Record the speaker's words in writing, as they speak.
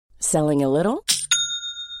Selling a little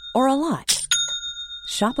or a lot?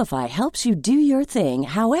 Shopify helps you do your thing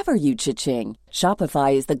however you cha-ching.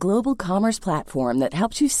 Shopify is the global commerce platform that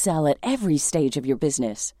helps you sell at every stage of your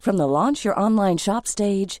business. From the launch your online shop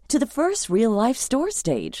stage to the first real-life store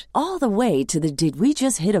stage, all the way to the did we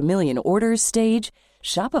just hit a million orders stage.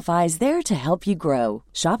 Shopify is there to help you grow.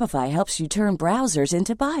 Shopify helps you turn browsers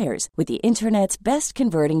into buyers with the internet's best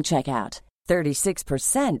converting checkout.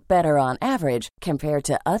 36% better on average compared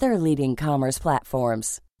to other leading commerce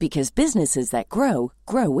platforms. Because businesses that grow,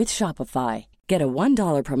 grow with Shopify. Get a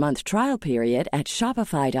 $1 per month trial period at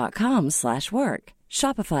shopify.com/work.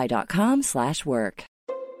 Shopify.com/work.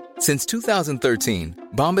 Since 2013,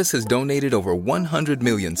 Bombas has donated over 100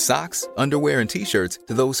 million socks, underwear, and T-shirts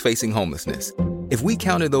to those facing homelessness. If we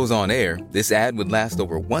counted those on air, this ad would last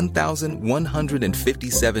over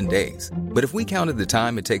 1,157 days. But if we counted the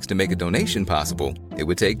time it takes to make a donation possible, it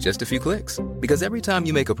would take just a few clicks. Because every time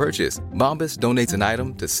you make a purchase, Bombas donates an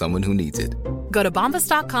item to someone who needs it. Go to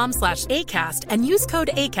bombas.com/ACAST and use code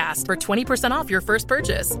ACAST for 20% off your first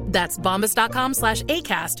purchase. That's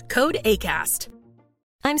bombas.com/ACAST, code ACAST.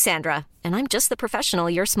 I'm Sandra, and I'm just the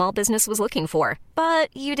professional your small business was looking for. But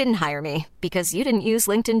you didn't hire me because you didn't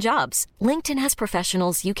use LinkedIn Jobs. LinkedIn has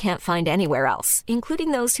professionals you can't find anywhere else,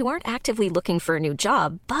 including those who aren't actively looking for a new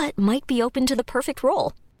job, but might be open to the perfect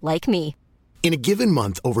role, like me. In a given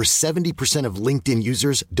month, over 70% of LinkedIn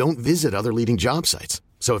users don't visit other leading job sites.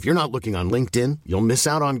 So if you're not looking on LinkedIn, you'll miss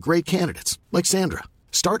out on great candidates, like Sandra.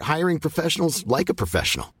 Start hiring professionals like a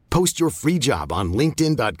professional. Post your free job on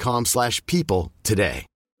linkedin.com/people today.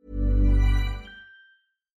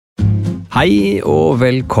 Hei og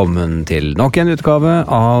velkommen til nok en utgave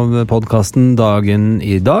av podcasten Dagen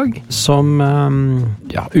i dag, som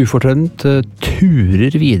ufortrødent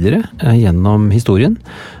turer videre gjennom historien,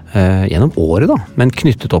 gjennom året da, men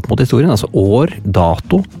knyttet opp mot historien, altså år,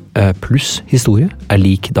 dato pluss historie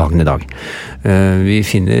lik dagen i dag. Vi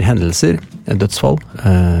finner hendelser, dødsfall,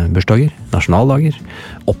 bursdager, nasjonaldager,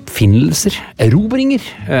 oppfinnelser, erobringer,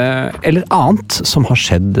 eller annet som har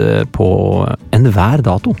skjedd på enhver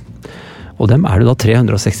dato. Og dem det da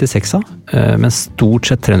 366 av, men stort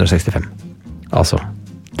sett 365. Altså,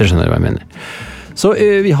 dere skjønner hva jeg mener. Så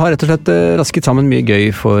vi har rett og slett rasket sammen mye gøy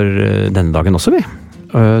for denne dagen også, vi.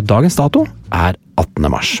 Dagens dato 18.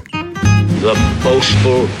 mars. The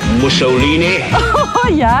boastful Mussolini.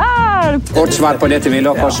 Hjelp! Kort svar på dette, vil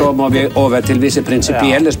dere, så må vi over til visse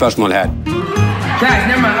prinsipielle spørsmål her. Guys,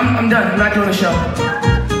 never mind, I'm done. I'm not doing the show.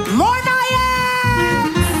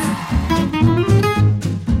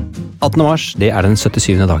 18. mars, det den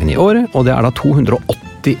 77. dagen i året, og det da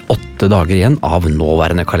 288 dager igjen av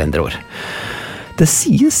nåværende kalenderår. Det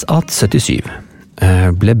sies at 77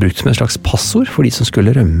 ble brukt som en slags passord for de som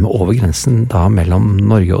skulle rømme over grensen da mellom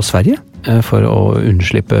Norge og Sverige, for å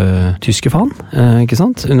unnslippe tyske faen, ikke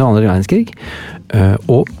sant, under andre verdenskrig.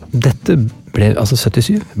 Og dette altså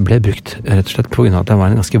 77 ble brukt rett og slett på grunn av at det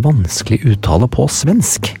var en ganske vanskelig uttale på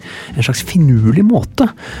svensk. En slags finurlig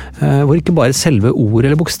måte, hvor ikke bare selve ord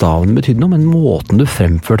eller bokstavene betydde noe, men måten du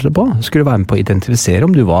fremførte det på skulle være med på å identifisere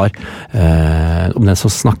om du var, om den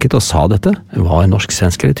som snakket og sa dette, var norsk,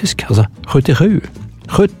 svensk eller tysk. Altså, 77.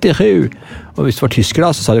 Og hvis du var tysker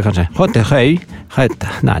da, så sa du kanskje 77.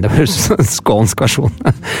 Nei, det var en skånsk versjon.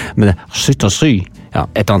 Men det 77. Ja,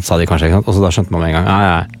 et eller annet sa de kanskje, ikke sant? Og så da skjønte man med en gang,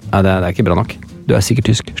 nei, det ikke bra nok. Du sikkert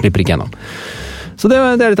tysk, slipper ikke gjennom. Så det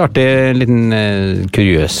litt artig, en liten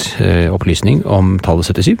kuriøs opplysning om tallet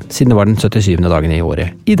 77, siden det var den 77. dagen i året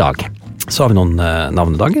i dag. Så har vi noen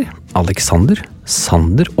navnedager. Alexander,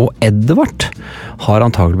 Sander og Edvard har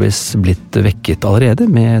antageligvis blitt vekket allerede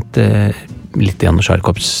med et litt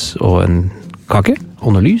Janne-Skjærkorps og en kake,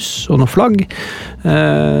 og noe lys, og noe flagg,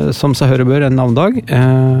 som seg høre bør en navnedag.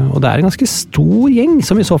 Og det en ganske stor gjeng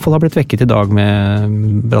som i så fall har blitt vekket i dag med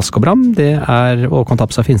brask og bram. Det og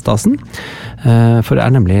Kontapsa Finstasen, for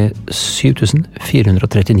det nemlig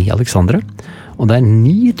 7439 Alexandre, og det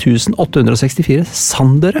 9864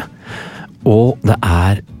 Sandere, og det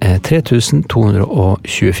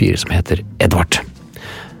 3224 som heter Edvard.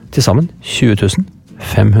 Til sammen 20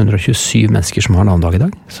 527 mennesker som har navnedag i dag,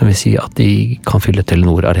 som vil si at de kan fylle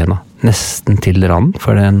Telenor Arena nesten til randen,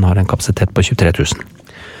 for den har en kapasitet på 23 000.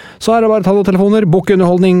 Så det bare ta noen telefoner, boke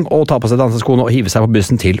underholdning og ta på seg danseskoene og hive seg på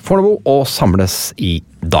bussen til Fornebu og samles i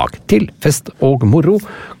dag til fest og moro,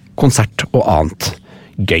 konsert og annet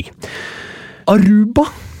gøy. Aruba,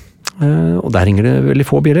 og der ringer det veldig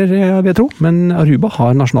få bjeller, jeg vet tro, men Aruba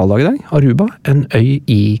har nasjonaldag i dag. Aruba, en øy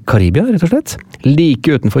i Karibia, rett og slett. Like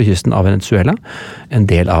utenfor kysten av Venezuela, en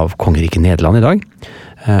del av kongeriket Nederland i dag.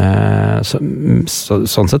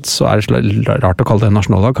 Sånn sett så det rart å kalle det en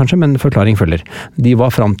nasjonaldag kanskje, men forklaring følger. De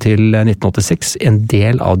var fram til 1986 en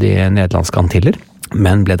del av de nederlandske Antiller,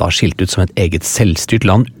 men ble da skilt ut som et eget selvstyrt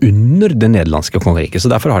land under det nederlandske kongeriket,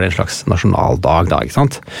 så derfor har de en slags nasjonaldag da, ikke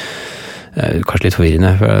sant? Kanskje litt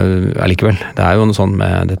forvirrende allikevel. Det jo noe sånn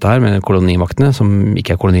med dette her, med kolonimaktene, som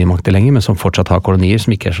ikke kolonimakter lenger, men som fortsatt har kolonier,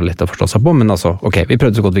 som ikke så lett å forstå seg på, men altså, ok, vi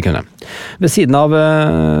prøvde så godt vi kunne. Ved siden av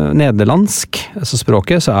nederlandsk, altså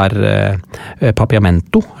språket, så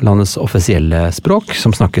papiamento landets offisielle språk,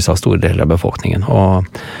 som snakkes av store deler av befolkningen, og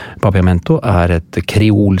papiamento et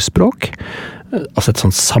kreolspråk, altså et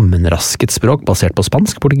sånn sammenrasket språk, basert på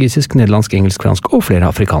spansk, portugisisk, nederlandsk, engelsk, fransk og flere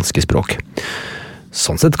afrikanske språk.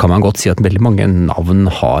 Sånn sett kan man godt si at veldig mange navn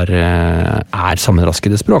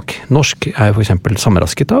sammenraskede språk. Norsk jo for eksempel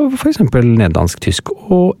sammenrasket av for eksempel nederlandsk, tysk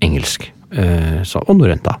og engelsk, og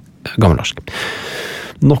norrønt da, gammelnorsk.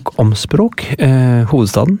 Nok om språk.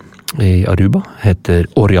 Hovedstaden i Aruba heter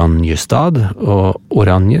Oranjestad, og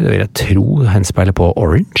oranje, det vil jeg tro henspeiler på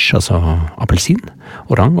orange, altså appelsin,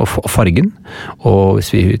 orang og fargen, og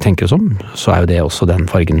hvis vi tenker oss om, så jo det også den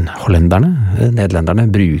fargen nederlenderne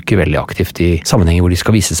bruker veldig aktivt i sammenhenger hvor de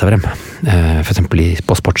skal vise seg frem, for eksempel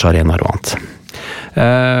på sportsarenaer og annet.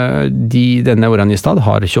 Denne Oranjestad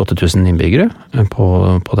har 28 000 innbyggere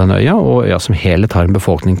på denne øya, og øya som helhet har en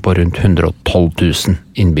befolkning på rundt 112 000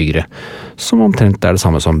 innbyggere, som omtrent det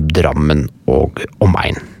samme som Drammen og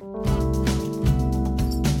omegn.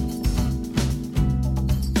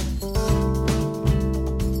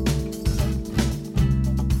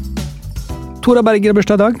 Tora Berger har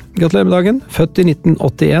bursdag i dag. Gratulerer med dagen. Født i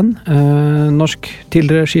 1981. Norsk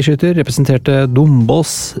tidligere skiskytter, representerte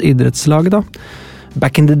Dombås idrettslag da.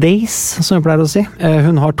 Back in the days, som jeg pleier å si.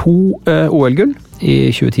 Hun har 2 OL-gull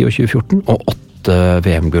i 2010 og 2014, og 8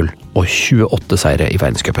 VM-gull og 28 seire i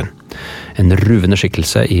verdenscupen. En ruvende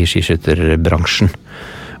skikkelse i skiskytterbransjen.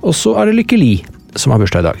 Og så det Lykke Li som har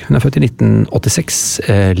bursdag i dag. Hun født i 1986.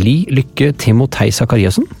 Li Lykke Timotei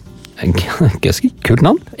Zakariasen. Ganske kult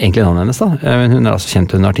navn, egentlig navnet hennes da. Hun altså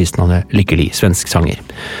kjent under artistnavnet Lykke Li, svensk sanger.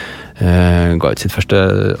 Ga ut sitt første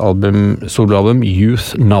soloalbum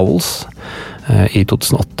Youth Novels i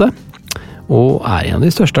 2008, og en av de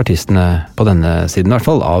største artistene på denne siden, i hvert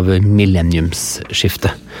fall, av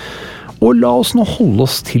millenniumsskiftet. Og la oss nå holde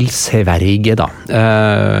oss til Sverige da.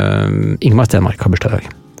 Ingemar Stenmark har bursdag i dag.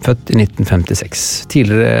 Født i 1956.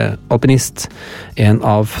 Tidligere alpinist, en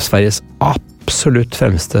av Sveriges absolutt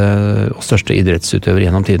fremste og største idrettsutøvere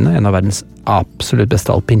gjennom tidene, en av verdens absolutt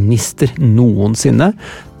beste alpinister noensinne.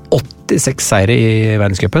 86 seire i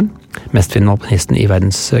verdenscupen, mestvinnende alpinisten i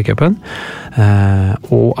verdenscupen,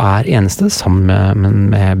 og eneste sammen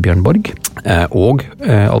med Bjørn Borg og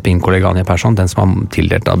alpinkollega Anja Persson, den som har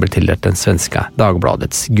blitt tildelt den svenske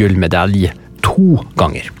Dagbladets gullmedalje 2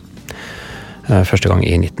 ganger. Første gang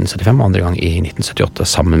i 1975, andre gang i 1978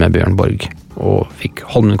 sammen med Bjørn Borg, og fikk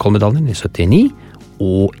Holmenkollmedaljen i 79,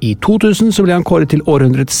 og i 2000 så ble han kåret til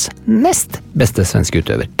århundrets nest beste svenske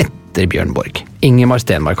utøver, etter Bjørn Borg. Ingemar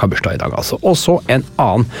Stenmark har bursdag i dag altså. Og så en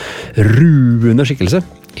annen ruvende skikkelse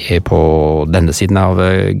på denne siden av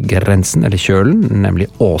grensen, eller kjølen, nemlig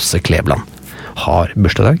Åse Kleveland. Har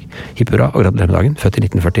bursdag i dag. Hipp hurra og gratulerer med dagen. Født i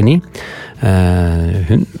 1949.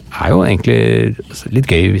 Hun jo egentlig litt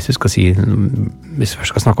gøy hvis vi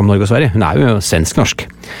skal snakke om Norge og Sverige. Hun jo svensk-norsk.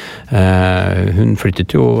 Hun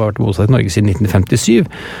flyttet jo og har vært bosatt i Norge siden 1957,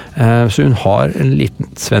 så hun har en liten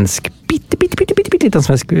svensk, bitte liten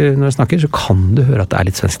svensk når hun snakker, så kan du høre at det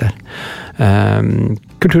litt svensk der.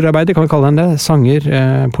 Kulturarbeider kan vi kalle henne det, sanger,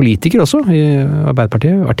 politiker også i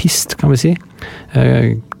Arbeiderpartiet, artist kan vi si,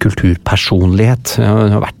 kulturpersonlighet.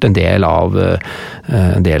 Hun har vært en del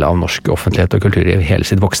av norsk offentlighet og kultur i hele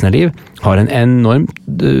sitt voksne liv, har en enormt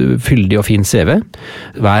fyldig og fin CV.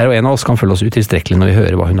 Hver og en av oss kan følge oss ut tilstrekkelig når vi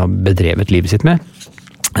hører hva hun har bedrevet livet sitt med.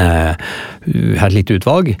 Her et lite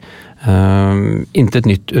utvalg. Intet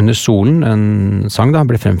nytt under solen, en sang da,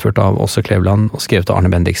 ble fremført av Åse Kleveland og skrevet av Arne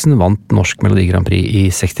Bendiksen, vant Norsk Melodi Grand Prix i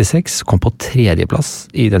 66, kom på 3. plass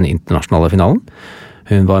i den internasjonale finalen.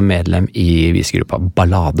 Hun var medlem i visegruppa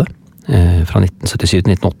Ballade fra 1977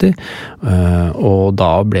 til 1980, og da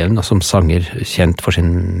ble hun som sanger kjent for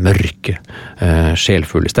sin mørke,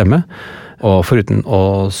 sjelfulle stemme. Og foruten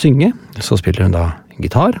å synge, så spiller hun da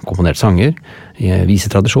gitar, komponert sanger, i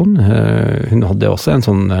visetradisjon. Hun hadde også en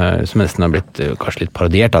sånn, som nesten har blitt kanskje litt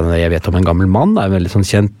parodiert, av Jeg vet om en gammel mann, det en veldig sånn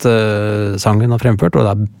kjent sang hun har fremført, og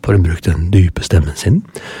da får hun brukt den dype stemmen sin.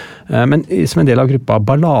 Men som en del av gruppa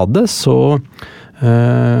Ballade, så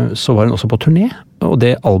var hun også på turné, og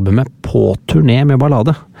det albumet På turné med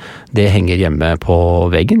Ballade, det henger hjemme på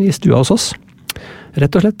veggen i stua hos oss.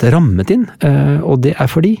 rett og slett rammet inn, og det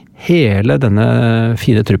fordi hele denne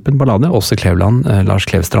fine truppen Ballade, Åse Kleveland, Lars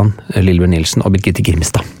Klevstrand, Lillebjørn Nilsen og Birgitte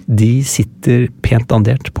Grimstad, de sitter pent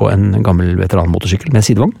dandert på en gammel veteranmotorsykkel med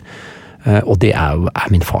sidevogn, og det er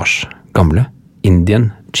min fars gamle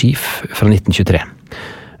Indian Chief fra 1923.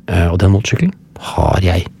 Og den motorsykkelen har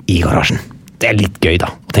jeg i garasjen. Det er litt gøy da,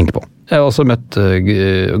 å tenke på. Jeg har også møtt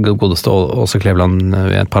godeste Åse Kleveland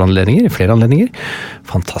ved et par anledninger, flere anledninger.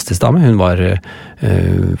 Fantastisk dame. Hun var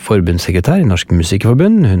forbundssekretær i Norsk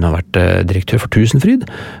Musikerforbund. Hun har vært direktør for Tusenfryd,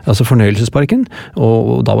 altså Fornøyelsesparken.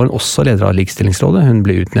 Og da var hun også leder av Likestillingsrådet. Hun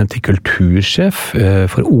ble utnevnt til kultursjef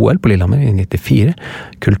for OL på Lillehammer i 1994.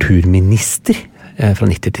 Kulturminister fra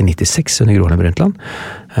 90 til 96 under Gro Harlem Brundtland,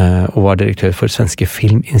 og var direktør for Svenske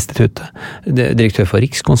Filminstituttet, direktør for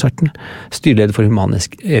Rikskonserten, styreleder for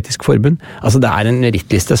Human-Etisk Forbund. Altså det er en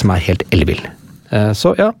merittliste som er helt ellevill.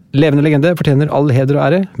 Så ja, levende legende, fortjener all heder og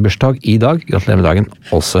ære. Bursdag i dag, gratulerer med dagen,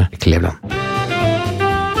 Åse Kleveland.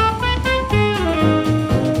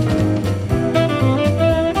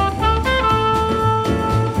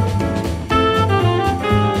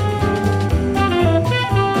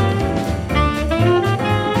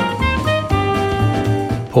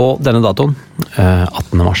 På denne datoen,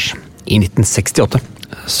 18. mars i 1968,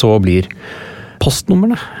 så blir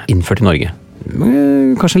postnumrene innført i Norge.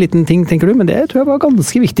 Kanskje en liten ting, tenker du, men det tror jeg var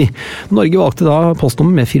ganske viktig. Norge valgte da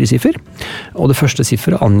postnummer med 4 siffer, og det første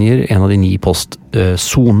sifferet angir en av de 9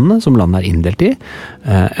 postsonene som landet er inndelt i.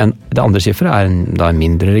 Det andre sifferet er da en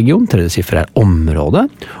mindre region, tredje sifferet er område,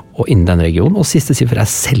 og innen den regionen, og siste sifferet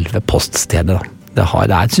er selve poststedet da. Det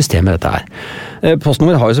er et system med dette her.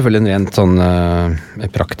 Postnummer har jo selvfølgelig en rent sånn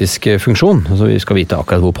praktisk funksjon, så vi skal vite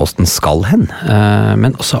akkurat hvor posten skal hen.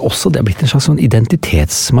 Men også det har blitt en slags sånn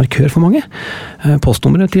identitetsmarkør for mange.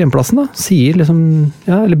 Postnummeret til hjemplassen da, sier liksom,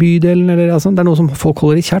 ja, eller bydelen, eller altså, det er noe som folk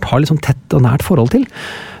holder i kjært, har litt sånn tett og nært forhold til.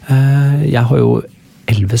 Jeg har jo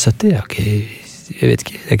 1170, jeg vet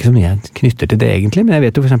ikke, det er ikke så mye jeg knytter til det egentlig, men jeg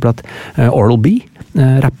vet jo for eksempel at Oral B,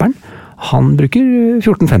 rapperen, han bruker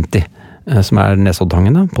 1450. Som er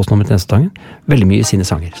Nesoddtangen da, postnummeret til Nesoddtangen, veldig mye i sine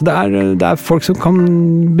sanger. Så det er folk som kan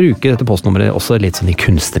bruke dette postnummeret også litt sånn i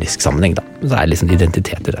kunstnerisk sammenheng da. Så det er litt sånn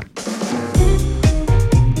identitet i det.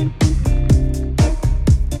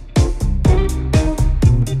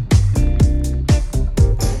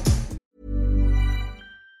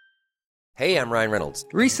 Hey, I'm Ryan Reynolds.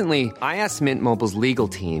 Recently, I asked Mint Mobile's legal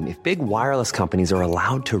team if big wireless companies are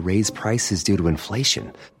allowed to raise prices due to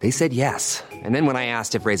inflation. They said yes. And then when I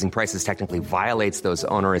asked if raising prices technically violates those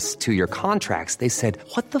onerous 2-year contracts, they said,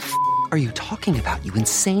 "What the f*** are you talking about, you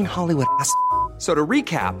insane Hollywood ass?" So to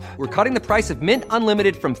recap, we're cutting the price of Mint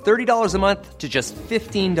Unlimited from $30 a month to just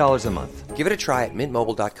 $15 a month. Give it a try at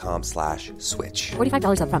mintmobile.com/switch.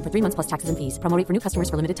 $45 up front for 3 months plus taxes and fees. Promo rate for new customers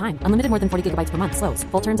for limited time. Unlimited more than 40 gigabytes per month. Slows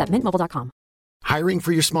full terms at mintmobile.com. Hiring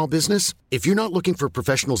for your small business? If you're not looking for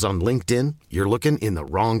professionals on LinkedIn, you're looking in the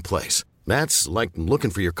wrong place. That's like looking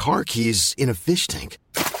for your car keys in a fish tank.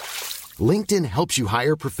 LinkedIn helps you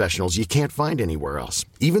hire professionals you can't find anywhere else,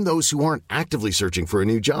 even those who aren't actively searching for a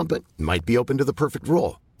new job but might be open to the perfect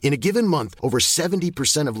role. In a given month, over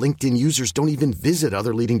 70% of LinkedIn users don't even visit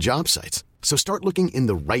other leading job sites. So start looking in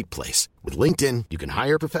the right place. With LinkedIn, you can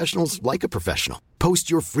hire professionals like a professional.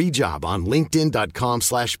 Post your free job on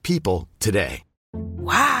linkedin.com/people today.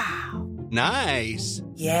 Wow. Nice.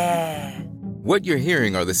 Yeah. What you're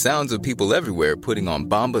hearing are the sounds of people everywhere putting on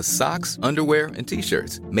Bombas socks, underwear, and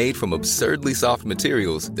T-shirts made from absurdly soft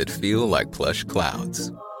materials that feel like plush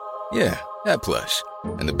clouds. Yeah, that plush.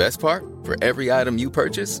 And the best part? For every item you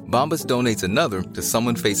purchase, Bombas donates another to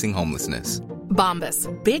someone facing homelessness. Bombas.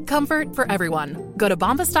 Big comfort for everyone. Go to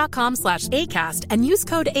bombas.com/ACAST and use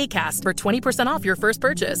code ACAST for 20% off your first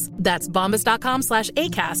purchase. That's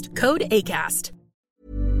bombas.com/ACAST. Code ACAST.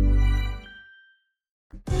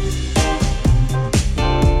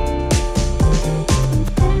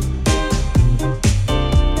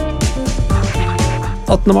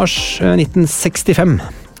 Mars 1965,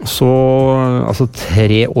 så altså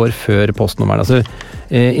 3 år før postnummeret. Altså,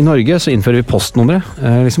 i Norge så innfører vi postnummeret,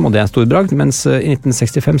 liksom, og det er en stor bragd, mens i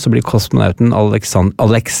 1965 så blir kosmonauten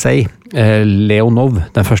Alexei Leonov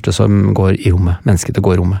den første som går i rommet, mennesket til å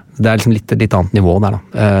gå i rommet. Det er liksom litt annet nivå der da,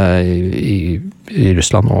 i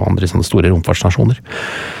Russland og andre sånne store romfartsnasjoner.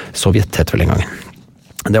 Sovjet heter vel en gang.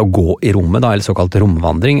 Det å gå i rommet da, eller såkalt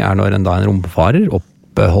romvandring, er når en romfarer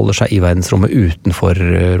oppholder seg i verdensrommet utenfor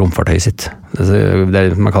romfartøyet sitt. Det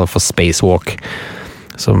er man kaller for spacewalk,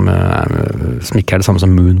 som ikke er det samme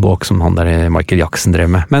som moonwalk som han der Michael Jackson drev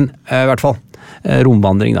med. Men i hvert fall,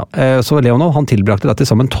 romvandring da. Så Leonov, han tilbrakte da til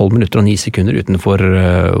sammen 12 minutter og 9 sekunder utenfor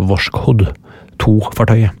Voskhod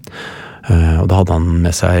 2-fartøyet. Og da hadde han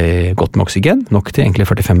med seg godt med oksygen, nok til egentlig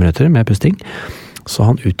 45 minutter med pusting. Så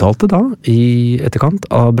han uttalte da i etterkant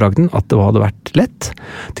av bragden at det hadde vært lett,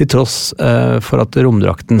 til tross for at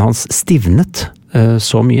romdrakten hans stivnet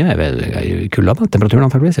så mye, jeg vet kulda da, temperaturen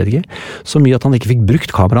antageligvis, jeg vet ikke, så mye at han ikke fikk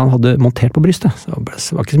brukt kameraet han hadde montert på brystet. Så det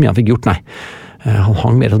var ikke så mye han fikk gjort, nei. Han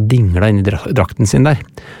hang mer og dingla inn i drakten sin der.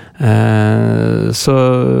 Så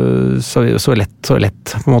lett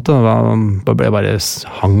på en måte.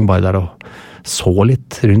 Hang bare der og så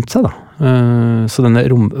litt rundt seg da. Så denne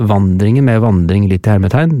romvandringen med vandring litt i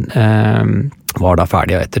hermetegn var da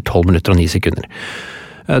ferdig etter 12 minutter og 9 sekunder.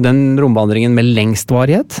 Den romvandringen med lengst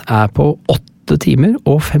varighet på 8 timer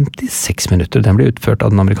og 56 minutter. Den ble utført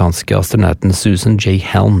av den amerikanske astronauten Susan J.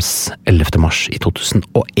 Helms 11. mars i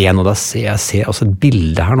 2001, og da ser jeg også et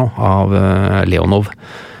bilde her nå av Leonov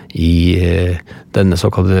i denne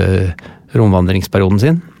såkalte romvandringsperioden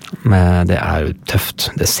sin. Men det jo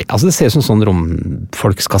tøft. Det ser ut som sånn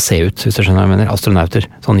romfolk skal se ut, hvis du skjønner hva jeg mener. Astronauter,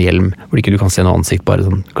 sånn hjelm, hvor ikke du kan se noe ansikt, bare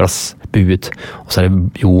sånn glass buet. Og så det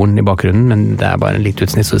jorden i bakgrunnen, men det bare en litt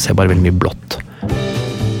utsnitt, så du ser bare veldig mye blått.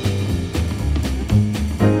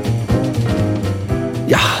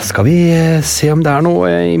 Ja, skal vi se om det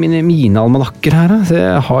noe i mine almanakker her, så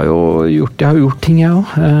jeg har jo gjort ting jeg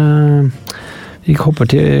også. Vi kan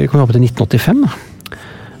hoppe til 1985 da.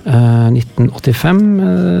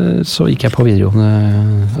 1985 så gikk jeg på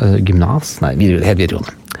videregående gymnas, helt videregående.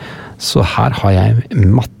 Så her har jeg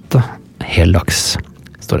matte heldags,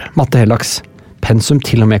 står det. Matte heldags, pensum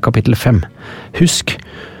til og med kapittel 5. Husk,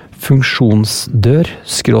 funksjonsdør,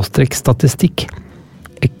 /statistikk,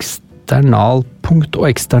 eksternalpunkt og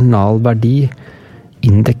eksternalverdi,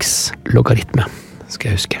 indeks, logaritme, skal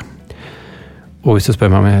jeg huske. Og hvis du spør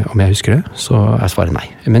meg om jeg husker det, så svaret nei.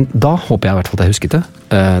 Men da håper jeg i hvert fall at jeg husket det.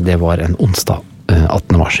 Det var en onsdag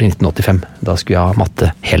 18. mars i 1985. Da skulle jeg ha matte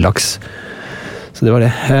heldags. Så det var det.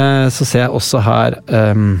 Så ser jeg også her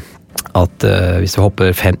at hvis vi hopper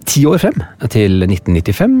 10 år frem til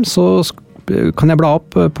 1995, så kan jeg bla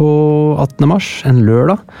opp på 18. mars, en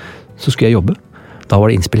lørdag, så skulle jeg jobbe. Da var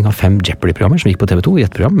det innspilling av 5 Jeopardy-programmer som gikk på TV2 i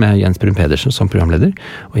et program med Jens Brun Pedersen som programleder,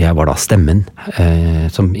 og jeg var da stemmen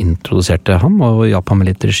som introduserte ham og hjalp ham med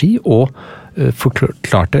litt regi, og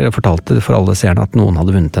fortalte for alle seerne at noen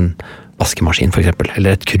hadde vunnet en vaskemaskin for eksempel,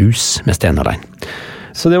 eller et krus med Stenarein.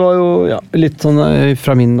 Så det var jo litt sånn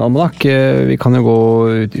fra min almanak. Vi kan jo gå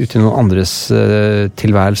ut i noen andres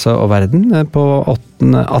tilværelse og verden på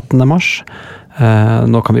 18. mars.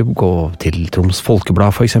 Nå kan vi gå til Troms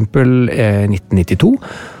Folkeblad for eksempel 1992.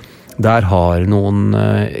 Der har noen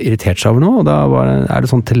irritert seg over noe, og da det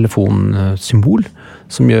sånn telefonsymbol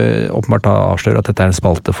som åpenbart avslører at dette en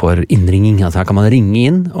spalte for innringing. Altså her kan man ringe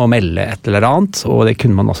inn og melde et eller annet, og det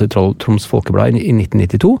kunne man også i Troms Folkeblad i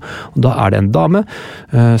 1992. Og da det en dame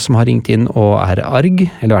som har ringt inn og arg,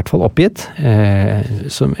 eller i hvert fall oppgitt,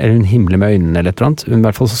 eller hun himler med øynene eller et eller annet. I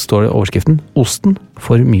hvert fall så står det overskriften «Osten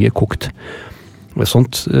for mye kokt».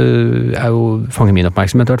 Sånt jo fanger min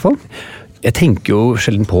oppmerksomhet i hvert fall. Jeg tenker jo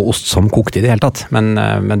sjelden på ost som kokt i det hele tatt, men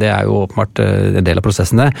det jo åpenbart en del av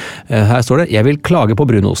prosessen det. Her står det, jeg vil klage på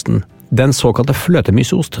brunosten. Den såkalte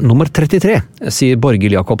fløtemyseost nummer 33, sier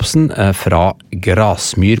Borghild Jacobsen fra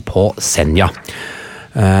Grasmyr på Senja.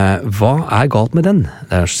 Hva galt med den?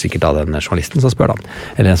 Det sikkert da den journalisten som spør da.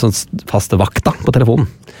 Eller en sånn faste vakt da, på telefonen.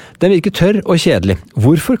 Den virker tørr og kjedelig.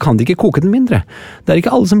 Hvorfor kan de ikke koke den mindre? Det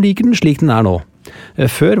ikke alle som liker den slik den nå.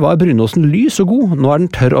 Før var brunosten lys og god, nå den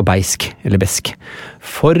tørr og beisk, eller besk.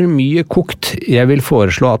 For mye kokt. Jeg vil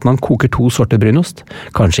foreslå at man koker 2 sorter brunost.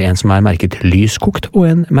 Kanskje en som merket lyskokt, og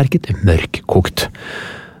en merket mørkkokt.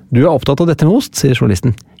 Du opptatt av dette med ost, sier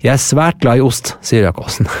journalisten. Jeg svært glad i ost, sier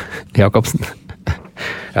Jacobsen.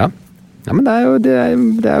 Ja, men det jo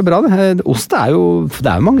bra det. Ost jo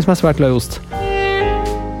mange som svært glad i ost.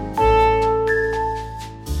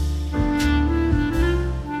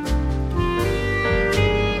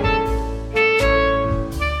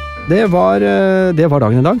 Det var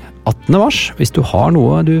dagen i dag, 18. mars. Hvis du har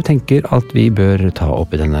noe du tenker at vi bør ta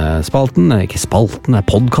opp i denne spalten, ikke spalten,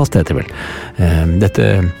 podcast heter det vel.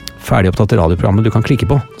 Dette ferdigopptatte radioprogrammet du kan klikke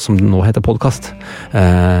på, som nå heter podcast,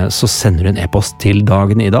 så sender du en e-post til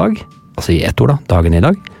dagen i dag, altså i ett ord da, dagen i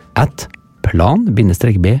dag,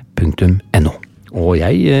 @plan-b.no. Og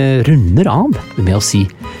jeg runder av med å si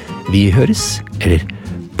vi høres, eller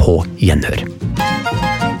på gjenhør.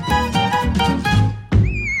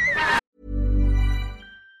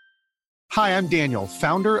 Hi, I'm Daniel,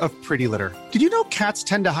 founder of Pretty Litter. Did you know cats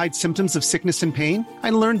tend to hide symptoms of sickness and pain? I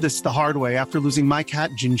learned this the hard way after losing my cat,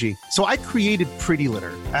 Gingy. So I created Pretty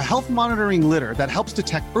Litter, a health monitoring litter that helps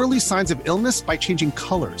detect early signs of illness by changing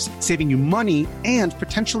colors, saving you money and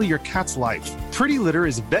potentially your cat's life. Pretty Litter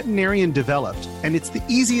is veterinarian developed, and it's the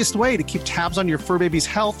easiest way to keep tabs on your fur baby's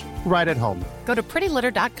health right at home. Go to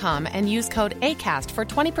prettylitter.com and use code ACAST for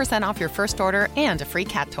 20% off your first order and a free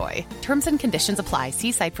cat toy. Terms and conditions apply.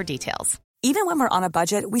 See site for details. Even when we're on a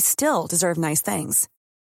budget, we still deserve nice things.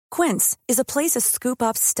 Quince is a place to scoop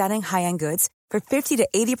up stunning high-end goods for 50 to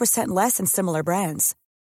 80% less than similar brands.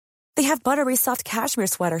 They have buttery soft cashmere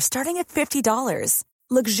sweaters starting at $50,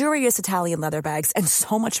 luxurious Italian leather bags, and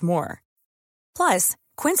so much more. Plus,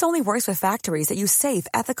 Quince only works with factories that use safe,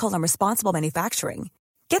 ethical, and responsible manufacturing.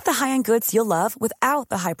 Get the high-end goods you'll love without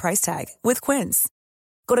the high price tag with Quince.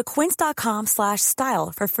 Go to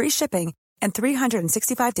quince.com/style for free shipping and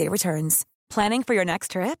 365-day returns. Planning for your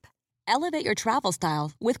next trip? Elevate your travel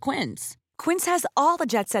style with Quince. Quince has all the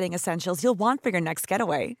jet-setting essentials you'll want for your next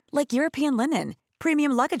getaway, like European linen,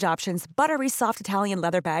 premium luggage options, buttery soft Italian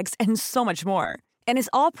leather bags, and so much more. And is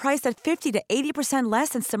all priced at 50 to 80% less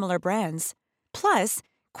than similar brands. Plus,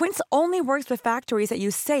 Quince only works with factories that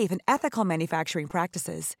use safe and ethical manufacturing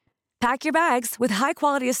practices. Pack your bags with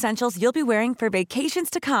high-quality essentials you'll be wearing for vacations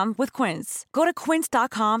to come with Quince. Go to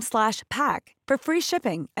quince.com/pack for free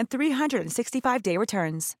shipping and 365-day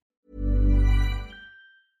returns.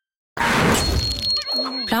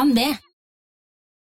 Plan B.